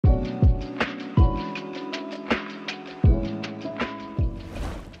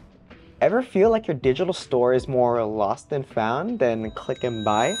Ever feel like your digital store is more lost than found than click and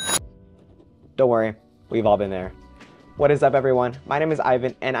buy? Don't worry, we've all been there. What is up everyone? My name is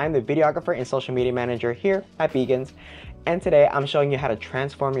Ivan and I'm the videographer and social media manager here at Beacons. And today I'm showing you how to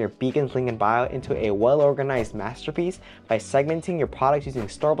transform your Beacons link in bio into a well-organized masterpiece by segmenting your products using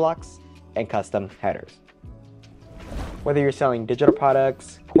store blocks and custom headers. Whether you're selling digital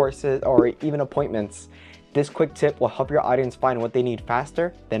products, courses, or even appointments, this quick tip will help your audience find what they need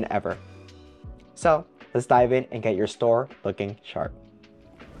faster than ever. So let's dive in and get your store looking sharp.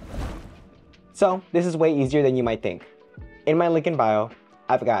 So this is way easier than you might think. In my link in bio,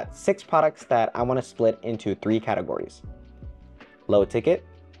 I've got 6 products that I want to split into 3 categories: low ticket,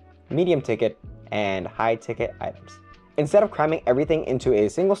 medium ticket, and high ticket items. Instead of cramming everything into a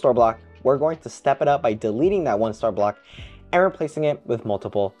single store block, we're going to step it up by deleting that one store block and replacing it with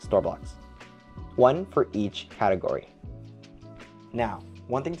multiple store blocks, one for each category. Now,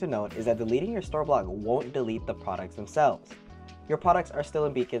 one thing to note is that deleting your store block won't delete the products themselves. Your products are still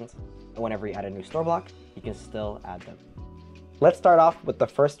in Beacons, and whenever you add a new store block, you can still add them. Let's start off with the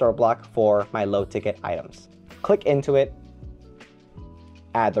first store block for my low ticket items. Click into it,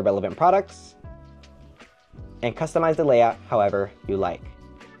 add the relevant products, and customize the layout however you like.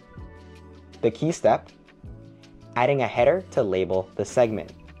 The key step, adding a header to label the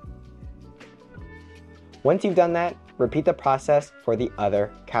segment. Once you've done that, repeat the process for the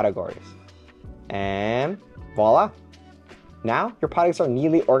other categories. And voila! Now your products are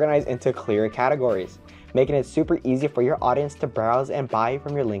neatly organized into clear categories, making it super easy for your audience to browse and buy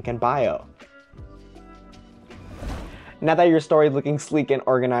from your link in bio. Now that your store is looking sleek and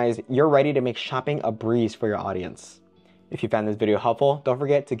organized, you're ready to make shopping a breeze for your audience. If you found this video helpful, don't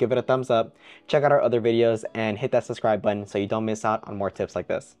forget to give it a thumbs up, check out our other videos, and hit that subscribe button so you don't miss out on more tips like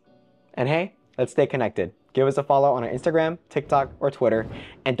this. And hey, let's stay connected. Give us a follow on our Instagram, TikTok, or Twitter,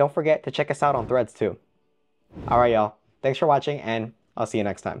 and don't forget to check us out on Threads too. Alright y'all, thanks for watching and I'll see you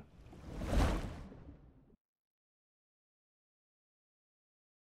next time.